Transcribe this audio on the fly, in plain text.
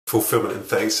Fulfillment in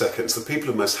 30 seconds. The people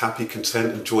who are most happy,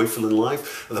 content and joyful in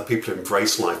life are the people who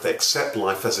embrace life. They accept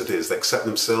life as it is. They accept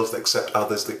themselves, they accept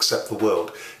others, they accept the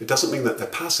world. It doesn't mean that they're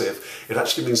passive. It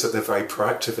actually means that they're very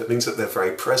proactive. It means that they're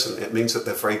very present. It means that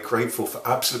they're very grateful for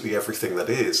absolutely everything that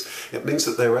is. It means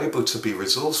that they're able to be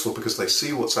resourceful because they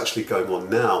see what's actually going on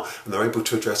now and they're able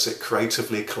to address it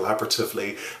creatively,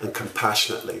 collaboratively and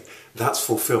compassionately. That's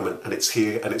fulfillment, and it's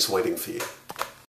here and it's waiting for you.